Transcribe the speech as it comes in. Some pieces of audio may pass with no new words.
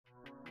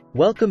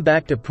Welcome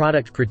back to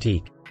Product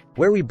Critique,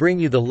 where we bring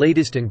you the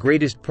latest and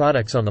greatest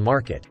products on the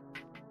market.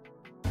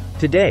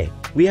 Today,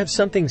 we have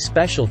something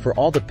special for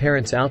all the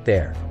parents out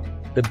there.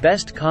 The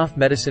best cough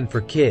medicine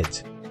for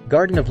kids,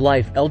 Garden of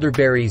Life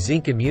Elderberry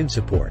Zinc Immune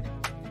Support.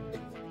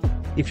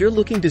 If you're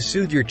looking to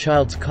soothe your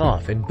child's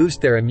cough and boost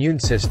their immune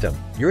system,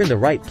 you're in the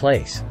right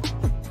place.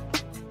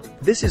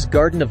 This is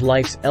Garden of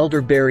Life's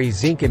Elderberry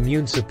Zinc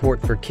Immune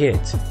Support for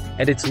kids,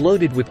 and it's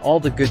loaded with all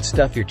the good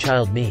stuff your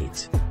child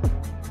needs.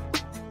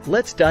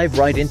 Let's dive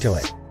right into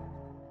it.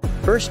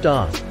 First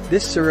off,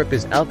 this syrup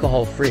is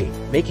alcohol-free,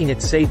 making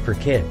it safe for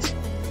kids.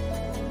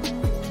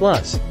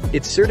 Plus,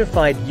 it's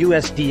certified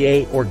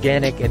USDA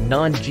organic and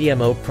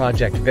non-GMO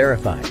project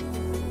verified.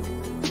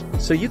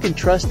 So you can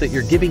trust that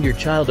you're giving your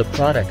child a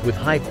product with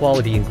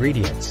high-quality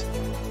ingredients.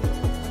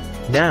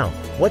 Now,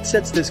 what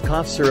sets this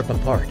cough syrup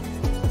apart?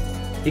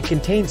 It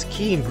contains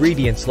key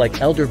ingredients like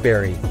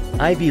elderberry,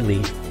 ivy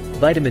leaf,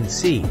 vitamin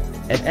C,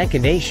 and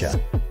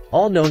echinacea,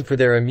 all known for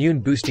their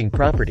immune-boosting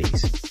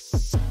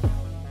properties.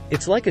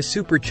 It's like a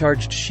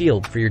supercharged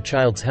shield for your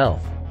child's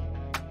health.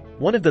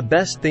 One of the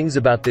best things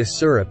about this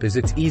syrup is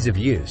its ease of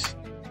use.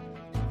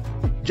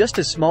 Just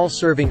a small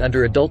serving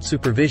under adult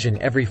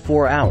supervision every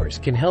 4 hours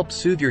can help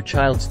soothe your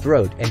child's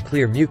throat and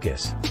clear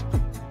mucus.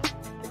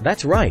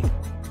 That's right.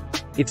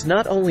 It's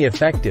not only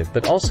effective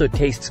but also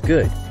tastes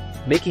good,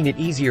 making it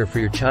easier for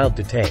your child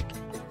to take.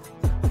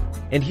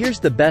 And here's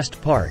the best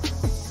part.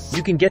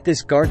 You can get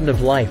this Garden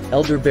of Life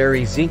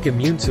Elderberry Zinc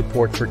Immune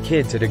Support for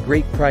kids at a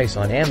great price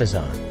on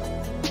Amazon.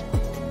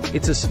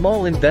 It's a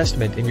small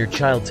investment in your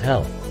child's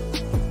health.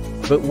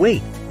 But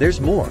wait, there's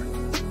more.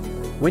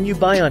 When you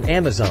buy on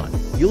Amazon,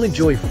 you'll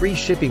enjoy free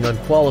shipping on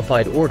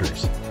qualified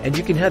orders, and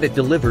you can have it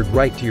delivered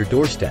right to your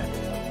doorstep.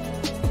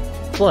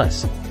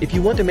 Plus, if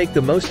you want to make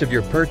the most of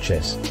your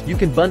purchase, you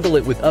can bundle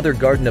it with other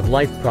Garden of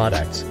Life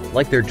products,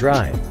 like their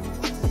dried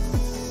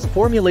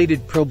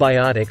formulated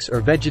probiotics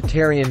or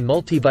vegetarian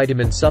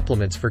multivitamin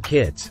supplements for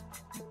kids.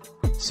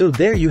 So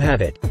there you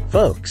have it,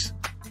 folks.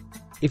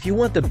 If you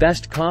want the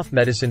best cough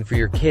medicine for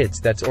your kids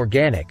that's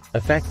organic,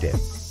 effective,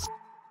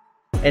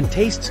 and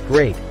tastes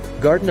great,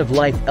 Garden of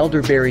Life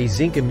Elderberry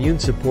Zinc Immune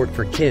Support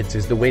for kids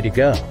is the way to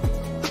go.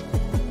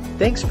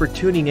 Thanks for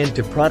tuning in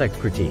to Product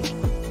Critique.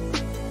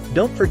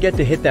 Don't forget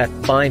to hit that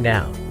 "Buy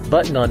Now"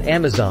 button on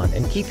Amazon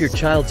and keep your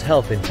child's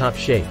health in top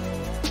shape.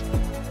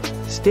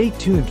 Stay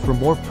tuned for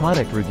more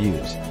product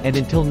reviews, and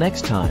until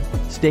next time,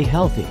 stay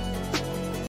healthy.